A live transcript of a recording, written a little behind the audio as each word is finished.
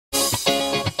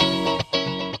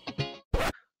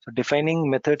So defining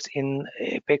methods in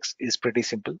Apex is pretty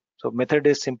simple. So method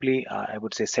is simply, I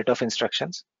would say, set of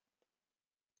instructions.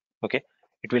 Okay,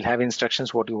 it will have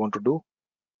instructions what you want to do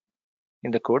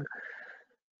in the code.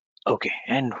 Okay,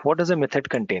 and what does a method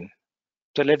contain?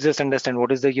 So let's just understand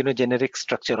what is the generic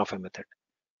structure of a method.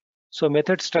 So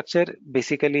method structure,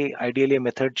 basically, ideally a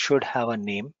method should have a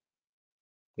name.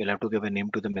 You'll have to give a name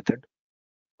to the method.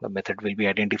 The method will be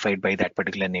identified by that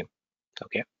particular name.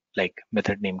 Okay, like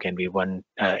method name can be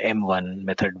m1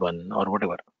 method 1 or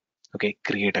whatever. Okay,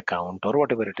 create account or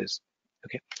whatever it is.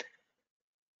 Okay,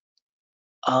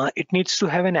 it needs to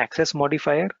have an access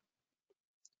modifier,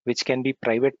 which can be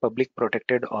private, public,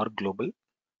 protected, or global.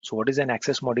 So what is an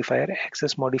access modifier?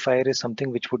 Access modifier is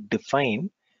something which would define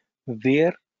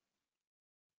where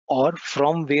or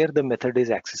from where the method is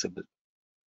accessible.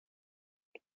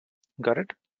 Got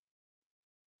it?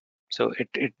 So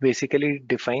it basically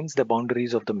defines the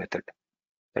boundaries of the method.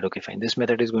 That okay, fine, this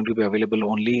method is going to be available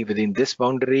only within this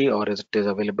boundary, or is it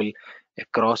available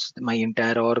across my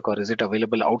entire org, or is it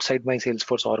available outside my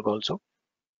Salesforce org also?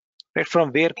 Right?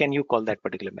 From where can you call that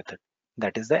particular method?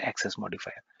 That is the access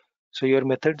modifier. So your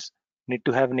methods need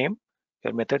to have name.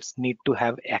 Your methods need to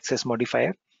have access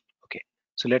modifier. Okay.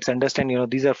 So let's understand.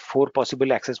 These are 4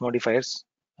 possible access modifiers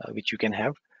which you can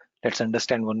have. Let's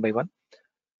understand one by one.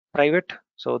 Private.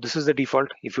 So this is the default.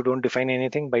 If you don't define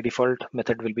anything, by default,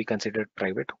 method will be considered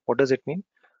private. What does it mean?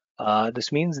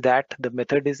 This means that the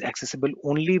method is accessible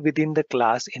only within the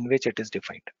class in which it is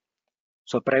defined.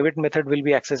 So private method will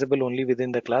be accessible only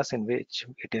within the class in which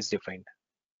it is defined.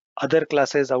 Other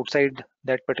classes outside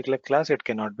that particular class, it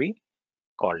cannot be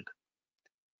called.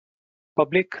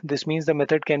 Public, this means the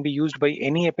method can be used by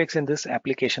any Apex in this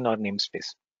application or namespace.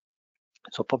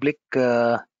 So public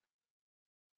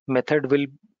method will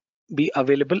be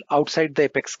available outside the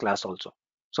Apex class also.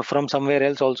 So from somewhere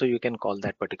else also you can call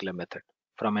that particular method,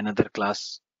 from another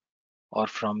class or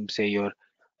from say your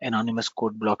anonymous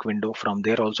code block window. From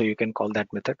there also you can call that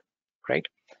method, right?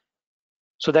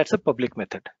 So that's a public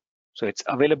method. So it's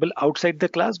available outside the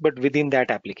class but within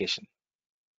that application.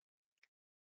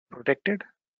 Protected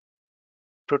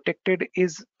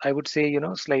is, I would say,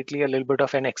 slightly a little bit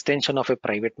of an extension of a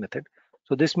private method.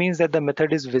 So this means that the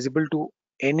method is visible to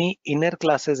any inner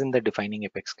classes in the defining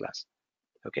Apex class.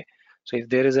 Okay, so if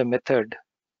there is a method,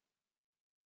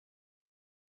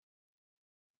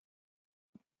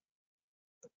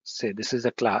 say this is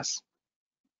a class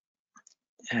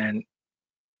and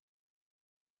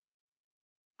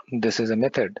this is a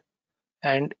method,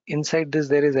 and inside this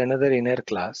there is another inner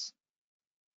class.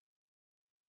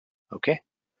 Okay,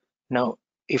 now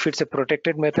if it's a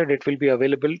protected method, it will be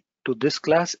available to this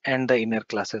class and the inner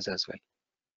classes as well.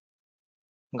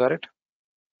 Got it?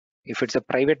 If it's a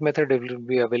private method, it will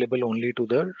be available only to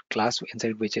the class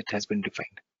inside which it has been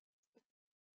defined.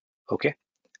 Okay.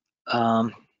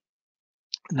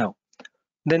 Now,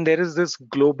 then there is this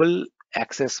global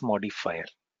access modifier.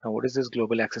 Now, what is this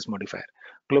global access modifier?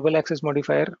 Global access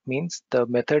modifier means the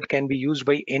method can be used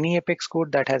by any Apex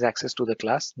code that has access to the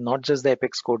class, not just the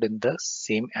Apex code in the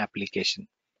same application.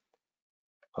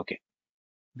 Okay,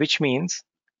 which means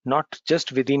not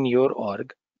just within your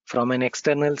org, from an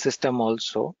external system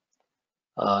also,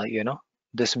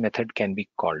 this method can be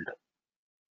called.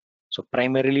 So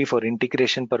primarily for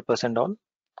integration purpose and all,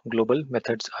 global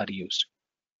methods are used.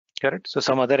 Correct. So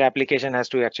some other application has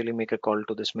to actually make a call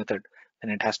to this method,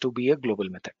 and it has to be a global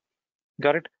method.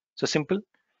 Got it? So simple.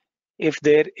 If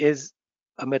there is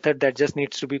a method that just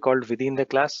needs to be called within the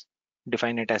class,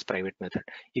 define it as private method.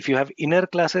 If you have inner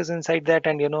classes inside that,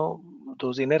 and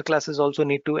those inner classes also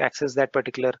need to access that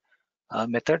particular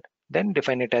method, then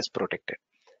define it as protected.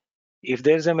 If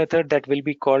there's a method that will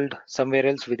be called somewhere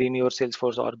else within your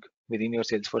Salesforce org, within your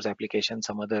Salesforce application,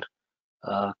 some other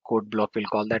code block will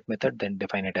call that method, then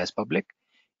define it as public.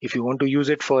 If you want to use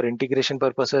it for integration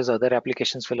purposes, other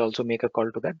applications will also make a call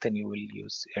to that, then you will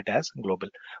use it as global.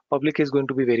 Public is going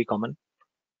to be very common,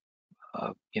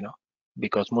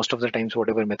 because most of the times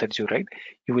whatever methods you write,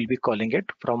 you will be calling it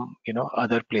from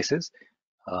other places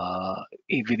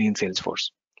within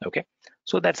Salesforce. Okay,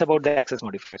 so that's about the access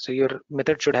modifier. So your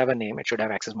method should have a name, it should have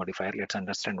access modifier. Let's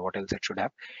understand what else it should have.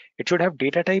 It should have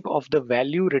data type of the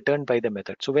value returned by the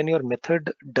method. So when your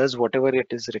method does whatever it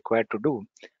is required to do,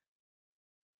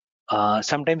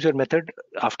 sometimes your method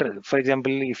after, for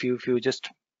example, if you just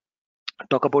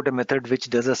talk about a method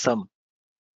which does a sum,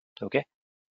 okay,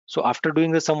 so after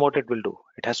doing the sum, what it will do,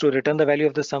 it has to return the value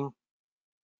of the sum,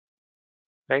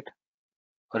 right?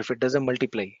 Or if it does a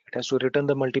multiply, it has to return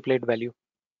the multiplied value.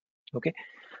 Okay,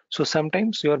 so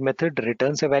sometimes your method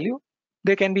returns a value.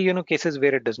 There can be cases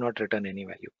where it does not return any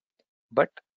value, but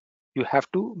you have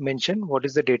to mention what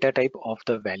is the data type of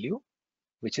the value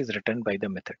which is returned by the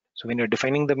method. So when you're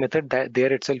defining the method, that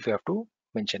there itself you have to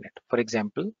mention it. For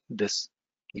example, this,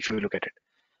 if you look at it,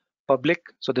 public,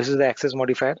 so this is the access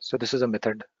modifier, so this is a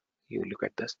method. You look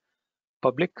at this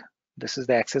public, this is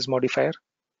the access modifier,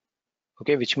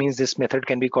 okay, which means this method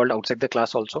can be called outside the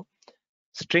class also.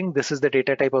 String, this is the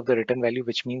data type of the return value,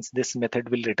 which means this method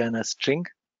will return a string.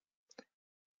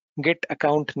 Get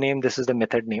account name, this is the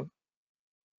method name,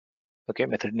 okay,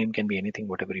 method name can be anything,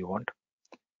 whatever you want.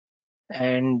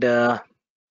 And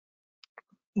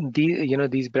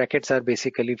these brackets are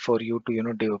basically for you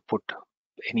to put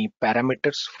any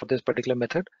parameters for this particular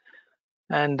method,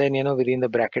 and then within the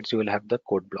brackets you will have the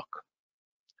code block.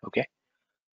 Okay.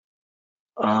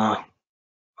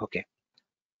 Okay,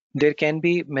 there can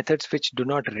be methods which do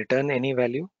not return any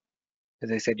value.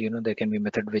 As I said, there can be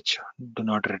method which do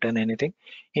not return anything.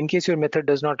 In case your method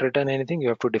does not return anything, you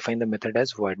have to define the method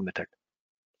as void method.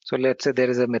 So let's say there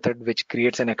is a method which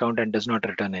creates an account and does not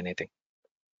return anything.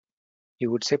 You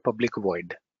would say public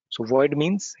void. So void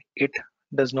means it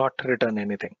does not return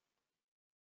anything.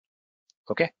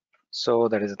 Okay, so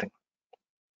that is the thing.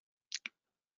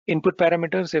 Input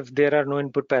parameters, if there are no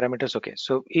input parameters, okay,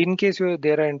 so in case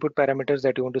there are input parameters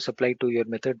that you want to supply to your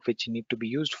method which need to be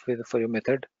used for your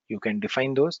method, you can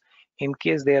define those. In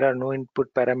case there are no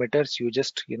input parameters, you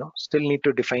just still need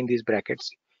to define these brackets,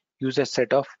 use a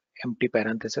set of empty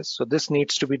parentheses. So this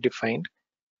needs to be defined.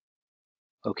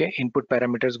 Okay, input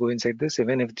parameters go inside this.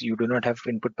 Even if you do not have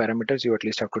input parameters, you at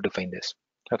least have to define this,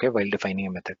 okay, while defining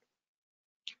a method.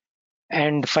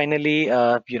 And finally,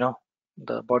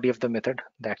 the body of the method,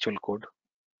 the actual code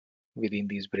within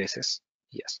these braces.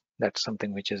 Yes, that's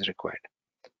something which is required.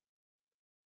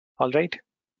 All right,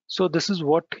 so this is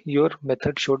what your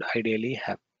method should ideally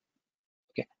have.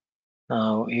 Okay,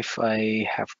 now if I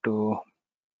have to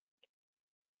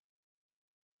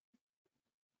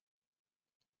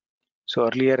so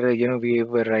earlier we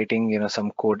were writing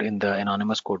some code in the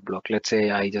anonymous code block. Let's say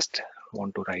I just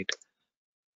want to write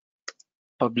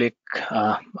public,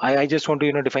 I just want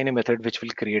to define a method which will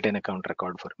create an account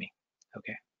record for me.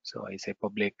 Okay, so I say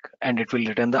public, and it will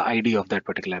return the ID of that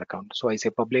particular account. So I say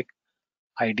public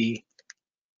ID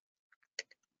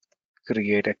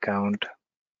create account,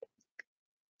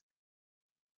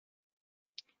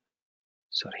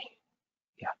 sorry,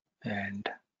 yeah, and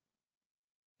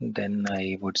then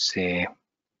I would say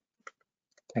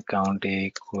account A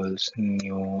equals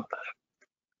new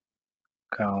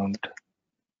account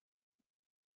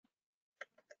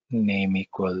name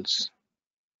equals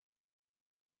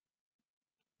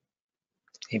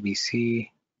ABC,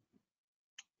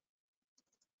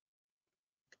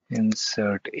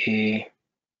 insert A,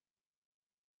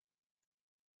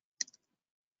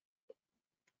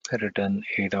 return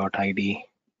A.id.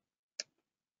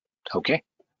 Okay,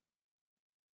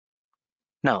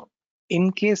 now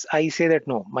in case I say that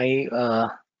no, my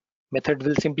method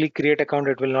will simply create account,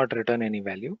 it will not return any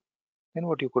value, then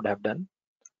what you could have done,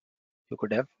 you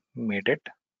could have made it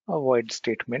a void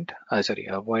statement,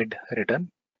 a void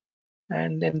return,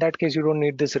 and in that case you don't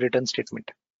need this return statement.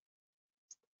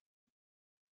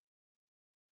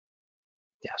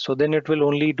 Yeah, so then it will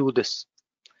only do this.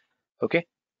 Okay,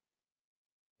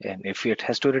 and if it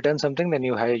has to return something, then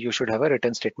you should have a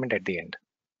return statement at the end.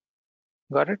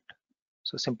 Got it?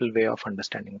 So simple way of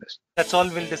understanding this. That's all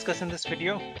we'll discuss in this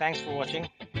video. Thanks for watching.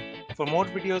 For more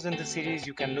videos in this series,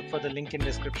 you can look for the link in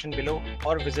description below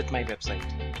or visit my website.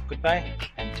 Goodbye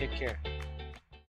and take care.